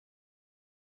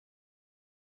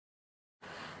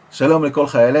שלום לכל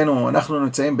חיילינו, אנחנו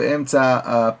נמצאים באמצע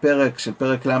הפרק של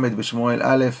פרק למד בשמואל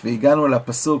א', והגענו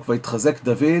לפסוק והתחזק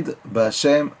דוד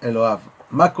בהשם אלוהיו.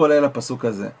 מה כולל הפסוק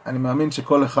הזה? אני מאמין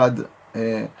שכל אחד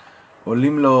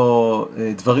עולים לו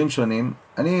דברים שונים.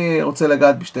 אני רוצה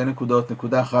לגעת בשתי נקודות.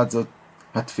 נקודה אחת זאת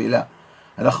התפילה.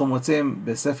 אנחנו מוצאים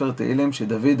בספר תהילים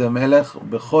שדוד המלך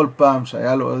בכל פעם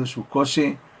שהיה לו איזשהו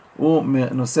קושי, הוא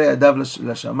נושא ידיו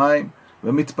לשמיים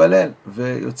ומתפלל,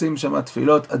 ויוצאים שם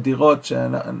תפילות אדירות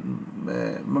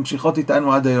שממשיכות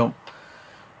איתנו עד היום.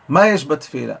 מה יש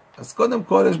בתפילה? אז קודם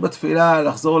כל יש בתפילה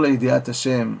לחזור לידיעת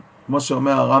השם. כמו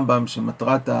שאומר הרמב"ם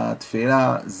שמטרת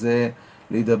התפילה זה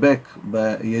להידבק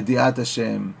בידיעת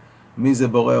השם, מי זה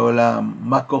בורא עולם,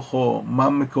 מה כוחו, מה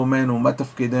מקומנו, מה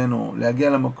תפקידנו, להגיע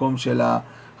למקום של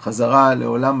החזרה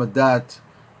לעולם הדת,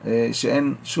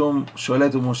 שאין שום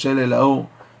שולט ומושל אלא הוא.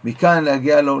 מכאן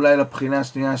להגיע לו אולי לבחינה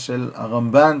השנייה של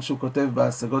הרמב"ן שהוא כותב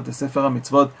בהשגות לספר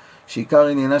המצוות, שעיקר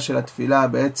עניינה של התפילה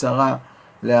בעת צרה,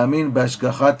 להאמין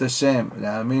בהשגחת השם,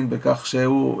 להאמין בכך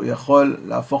שהוא יכול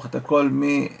להפוך את הכל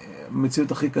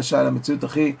ממציאות הכי קשה למציאות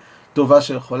הכי טובה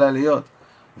שיכולה להיות.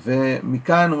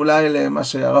 ומכאן אולי למה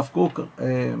שהרב קוק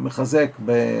מחזק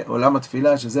בעולם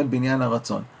התפילה, שזה בניין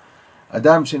הרצון.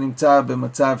 אדם שנמצא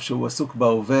במצב שהוא עסוק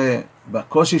בהווה,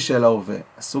 בקושי של ההווה,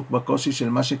 עסוק בקושי של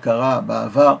מה שקרה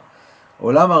בעבר,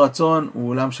 עולם הרצון הוא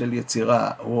עולם של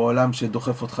יצירה, הוא עולם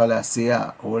שדוחף אותך לעשייה,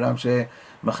 הוא עולם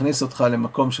שמכניס אותך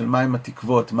למקום של מהם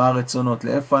התקוות, מה הרצונות,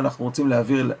 לאיפה אנחנו רוצים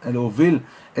להוביל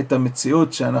את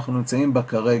המציאות שאנחנו נמצאים בה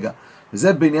כרגע.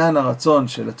 וזה בניין הרצון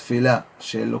של התפילה,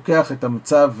 שלוקח את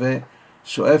המצב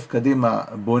ושואף קדימה,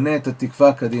 בונה את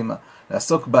התקווה קדימה,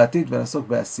 לעסוק בעתיד ולעסוק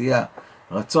בעשייה.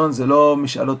 רצון זה לא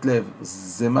משאלות לב,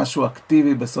 זה משהו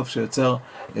אקטיבי בסוף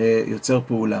שיוצר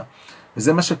פעולה.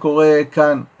 וזה מה שקורה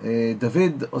כאן.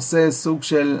 דוד עושה סוג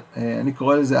של, אני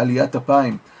קורא לזה עליית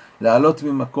אפיים, לעלות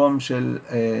ממקום של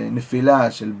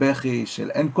נפילה, של בכי, של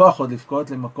אין כוח עוד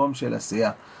לבכות למקום של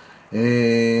עשייה.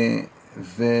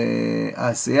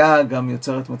 והעשייה גם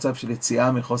יוצרת מצב של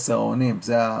יציאה מחוסר אונים,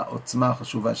 זה העוצמה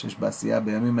החשובה שיש בעשייה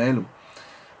בימים האלו.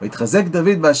 והתחזק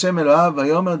דוד בהשם אלוהיו,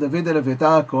 ויאמר דוד אל אביתר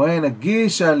הכהן,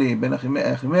 הגישה לי, בן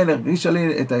אחימלך, הגישה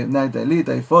לי את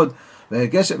האפוד,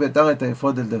 והגיש אביתר את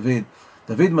האפוד אל דוד.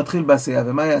 דוד מתחיל בעשייה,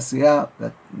 ומהי העשייה?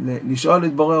 לשאול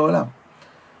את בורא עולם.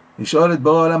 לשאול את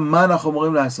בורא עולם, מה אנחנו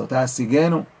אומרים לעשות?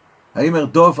 ההשיגנו? האם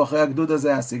ארדוף אחרי הגדוד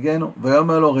הזה, ההשיגנו?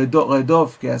 ויאמר לו,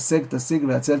 רדוף, כי השג תשיג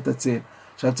והצל תציל.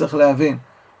 עכשיו צריך להבין,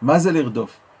 מה זה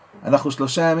לרדוף? אנחנו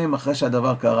 3 ימים אחרי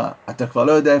שהדבר קרה, אתה כבר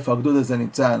לא יודע איפה הגדוד הזה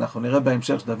נמצא, אנחנו נראה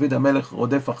בהמשך שדוד המלך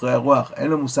רודף אחרי הרוח,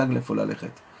 אין לו מושג לאיפה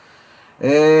ללכת.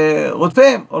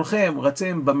 רודפים, הולכים,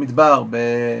 רצים במדבר,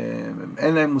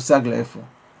 אין להם מושג לאיפה.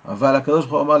 אבל הקדוש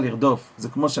ברוך הוא אומר לרדוף, זה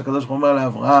כמו שהקדוש ברוך הוא אומר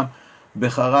לאברהם,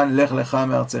 בחרן לך לך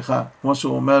מארצך, כמו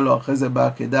שהוא אומר לו אחרי זה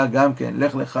בעקדה גם כן,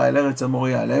 לך לך אל ארץ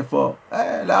המוריה, לאיפה?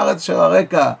 לארץ של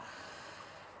הרקע,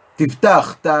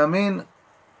 תפתח, תאמין,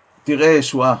 תראה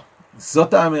ישועה.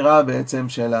 זאת האמירה בעצם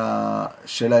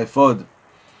של האפוד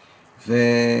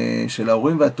ושל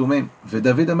האורים והתומים.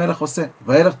 ודוד המלך עושה,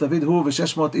 וילך דוד הוא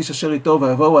ו600 איש אשר איתו,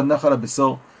 ויבואו עד נחל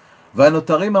הבשור,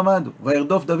 והנותרים עמדו,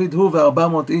 וירדוף דוד הוא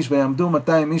ו400 איש, ויעמדו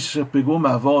 200 איש אשר פיגרו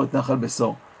מעבור את נחל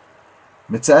בשור.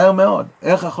 מצער מאוד,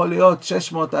 איך יכול להיות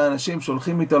 600 האנשים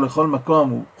שהולכים איתו לכל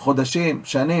מקום, חודשים,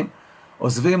 שנים,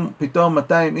 עוזבים פתאום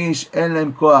 200 איש, אין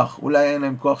להם כוח, אולי אין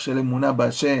להם כוח של אמונה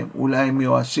בהשם, אולי הם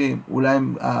מיואשים, אולי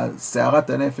הם, סערת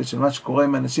הנפש של מה שקורה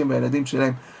עם האנשים והילדים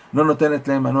שלהם לא נותנת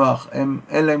להם מנוח,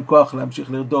 אין להם כוח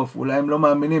להמשיך לרדוף, אולי הם לא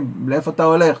מאמינים, לאיפה אתה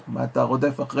הולך? מה אתה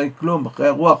רודף אחרי כלום, אחרי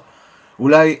הרוח?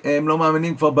 אולי הם לא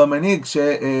מאמינים כבר במנהיג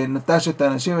שנטש את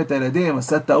האנשים ואת הילדים,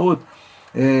 עשה טעות,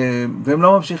 והם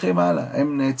לא ממשיכים הלאה,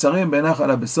 הם נעצרים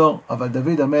בנחל הבשור, אבל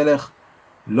דוד המלך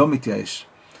לא מתייאש.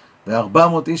 ו400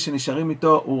 איש שנשארים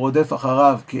איתו, הוא רודף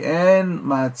אחריו, כי אין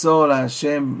מעצור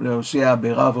להשם להושיע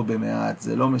ברב או במעט.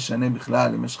 זה לא משנה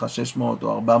בכלל אם יש לך 600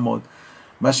 או 400.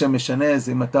 מה שמשנה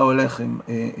זה אם אתה הולך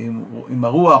עם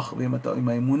הרוח, ועם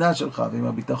האמונה שלך, ועם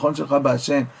הביטחון שלך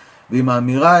בהשם, ועם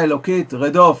האמירה האלוקית,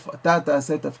 רדוף, אתה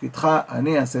תעשה תפקידך,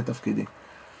 אני אעשה תפקידי.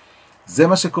 זה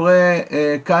מה שקורה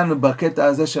כאן בקטע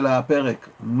הזה של הפרק.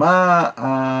 מה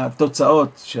התוצאות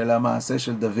של המעשה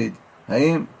של דוד?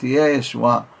 האם תהיה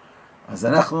ישועה? אז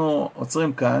אנחנו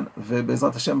עוצרים כאן,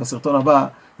 ובעזרת השם בסרטון הבא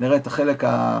נראה את החלק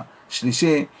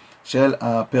השלישי של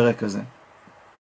הפרק הזה.